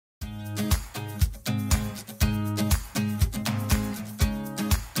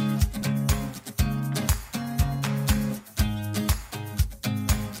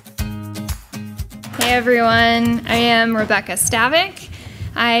everyone. I am Rebecca Stavick.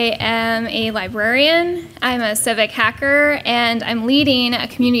 I am a librarian, I'm a civic hacker, and I'm leading a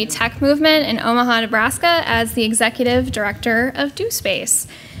community tech movement in Omaha, Nebraska as the executive director of DoSpace.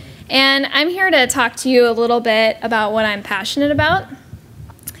 And I'm here to talk to you a little bit about what I'm passionate about.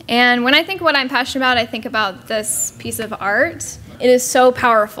 And when I think what I'm passionate about, I think about this piece of art. It is so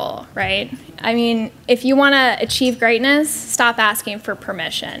powerful, right? I mean, if you want to achieve greatness, stop asking for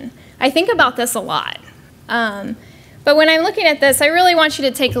permission. I think about this a lot. But when I'm looking at this, I really want you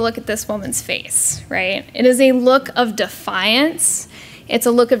to take a look at this woman's face, right? It is a look of defiance. It's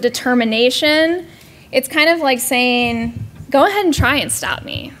a look of determination. It's kind of like saying, go ahead and try and stop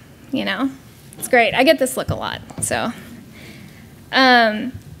me, you know? It's great. I get this look a lot, so.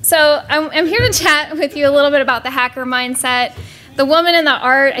 I'm here to chat with you a little bit about the hacker mindset. The woman in the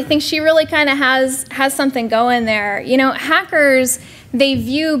art, I think she really kind of has something going there. You know, hackers, they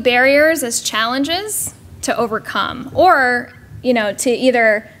view barriers as challenges to overcome, or, you know, to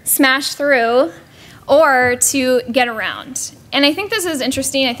either smash through or to get around. And I think this is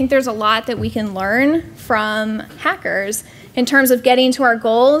interesting. I think there's a lot that we can learn from hackers in terms of getting to our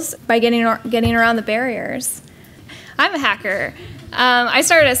goals by getting around the barriers. I'm a hacker. I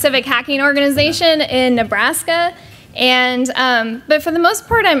started a civic hacking organization in Nebraska, and but for the most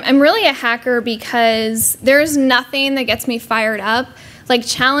part, I'm really a hacker because there's nothing that gets me fired up like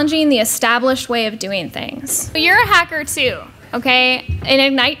challenging the established way of doing things. You're a hacker too, okay? An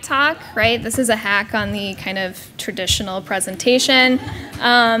Ignite talk, right? This is a hack on the kind of traditional presentation.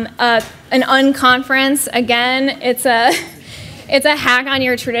 An Unconference, again, it's a hack on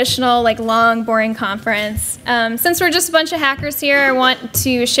your traditional, like, long, boring conference. Since we're just a bunch of hackers here, I want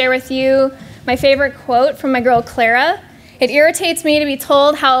to share with you my favorite quote from my girl Clara. It irritates me to be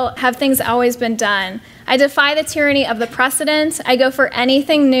told how have things always been done. I defy the tyranny of the precedent. I go for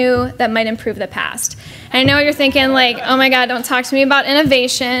anything new that might improve the past. And I know you're thinking, like, oh my God, don't talk to me about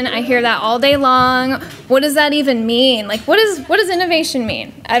innovation. I hear that all day long. What does that even mean? Like, what does innovation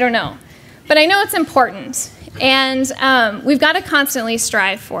mean? I don't know. But I know it's important. And we've got to constantly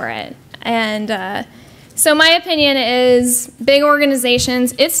strive for it. And so my opinion is big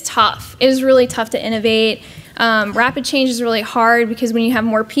organizations, it's tough. It is really tough to innovate. Rapid change is really hard because when you have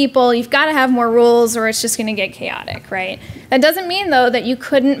more people, you've got to have more rules or it's just going to get chaotic, right? That doesn't mean, though, that you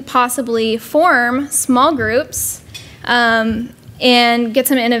couldn't possibly form small groups and get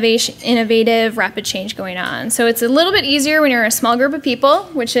some innovative, rapid change going on. So it's a little bit easier when you're a small group of people,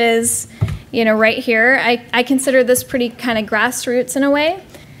 which is, you know, right here. I consider this pretty kind of grassroots in a way.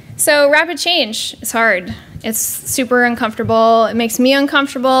 So rapid change is hard. It's super uncomfortable. It makes me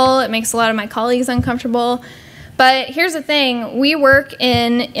uncomfortable. It makes a lot of my colleagues uncomfortable. But here's the thing. We work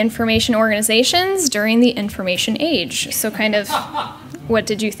in information organizations during the information age. So kind of, what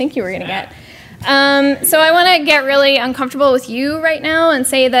did you think you were going to get? So I want to get really uncomfortable with you right now and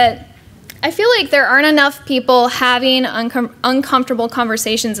say that I feel like there aren't enough people having uncomfortable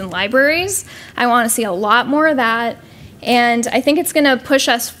conversations in libraries. I want to see a lot more of that. And I think it's going to push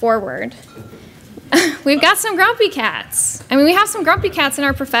us forward. We've got some grumpy cats. I mean, we have some grumpy cats in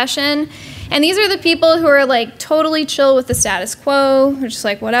our profession. And these are the people who are, like, totally chill with the status quo. They're just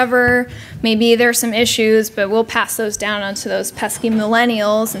like, whatever. Maybe there's some issues, but we'll pass those down onto those pesky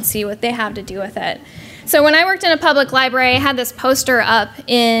millennials and see what they have to do with it. So when I worked in a public library, I had this poster up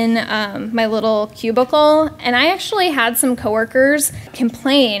in my little cubicle, and I actually had some coworkers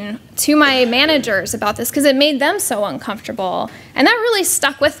complain to my managers about this because it made them so uncomfortable. And that really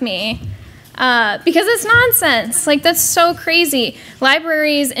stuck with me because it's nonsense. Like, that's so crazy.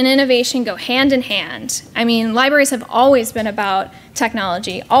 Libraries and innovation go hand in hand. I mean, libraries have always been about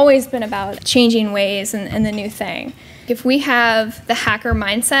technology, always been about changing ways and the new thing. If we have the hacker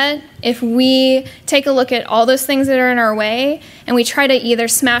mindset, if we take a look at all those things that are in our way and we try to either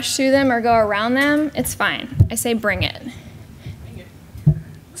smash through them or go around them, it's fine. I say bring it.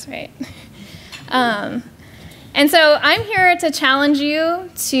 That's right. And so I'm here to challenge you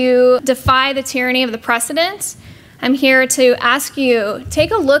to defy the tyranny of the precedent. I'm here to ask you,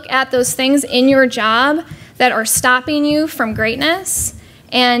 take a look at those things in your job that are stopping you from greatness,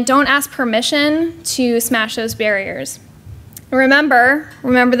 and don't ask permission to smash those barriers. Remember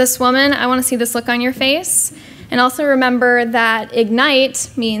this woman. I want to see this look on your face. And also remember that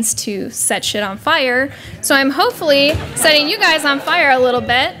ignite means to set shit on fire. So I'm hopefully setting you guys on fire a little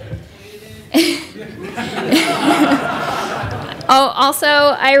bit. Oh, also,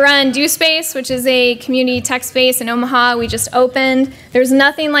 I run DoSpace, which is a community tech space in Omaha. We just opened. There's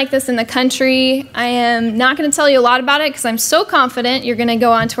nothing like this in the country. I am not going to tell you a lot about it because I'm so confident you're going to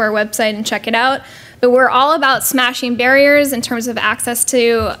go onto our website and check it out. but we're all about smashing barriers in terms of access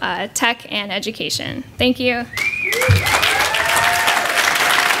to tech and education. Thank you.